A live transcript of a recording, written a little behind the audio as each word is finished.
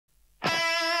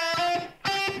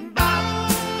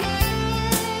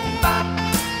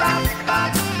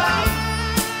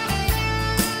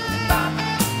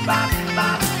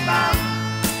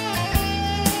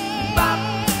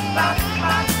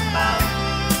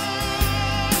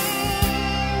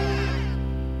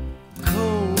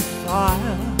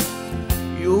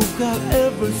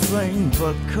rain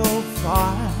but cold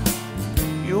fire.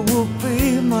 You will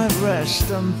be my rest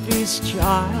and peace,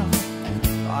 child.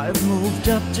 I've moved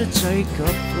up to take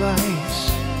a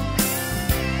place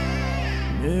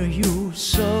near you,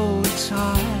 so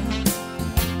tired.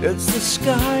 It's the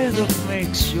sky that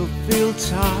makes you feel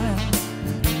tired.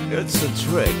 It's a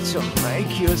trick to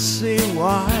make you see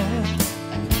why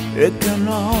it can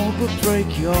all but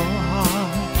break your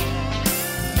heart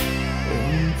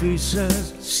in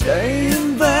pieces.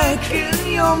 Staying back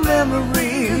in your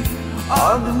memory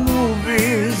are the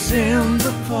movies in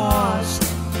the past.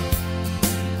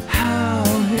 How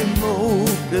he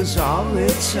moved is all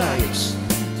it takes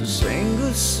to sing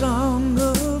a song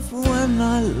of when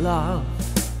I love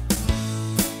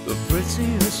the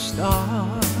prettiest star.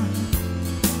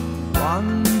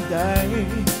 One day,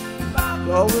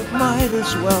 though it might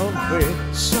as well be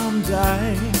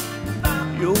someday,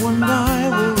 you and I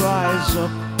will rise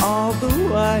up all the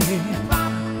way,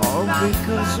 all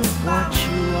because of what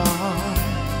you are,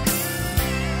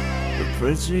 the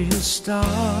prettiest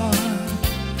star.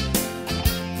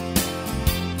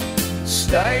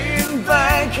 Staying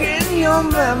back in your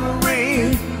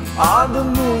memory are the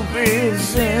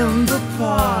movies in the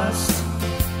past.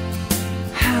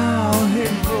 How he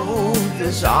moved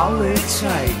is all it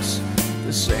takes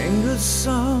to sing a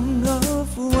song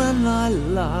of when I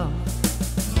love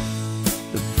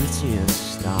the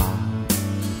prettiest star.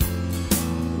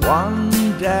 One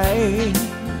day,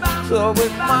 though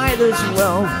it might as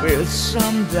well be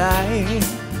someday,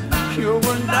 you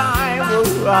and I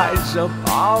will rise up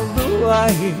all the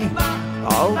way,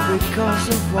 all because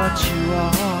of what you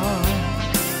are,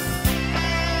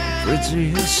 the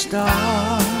prettiest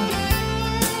star.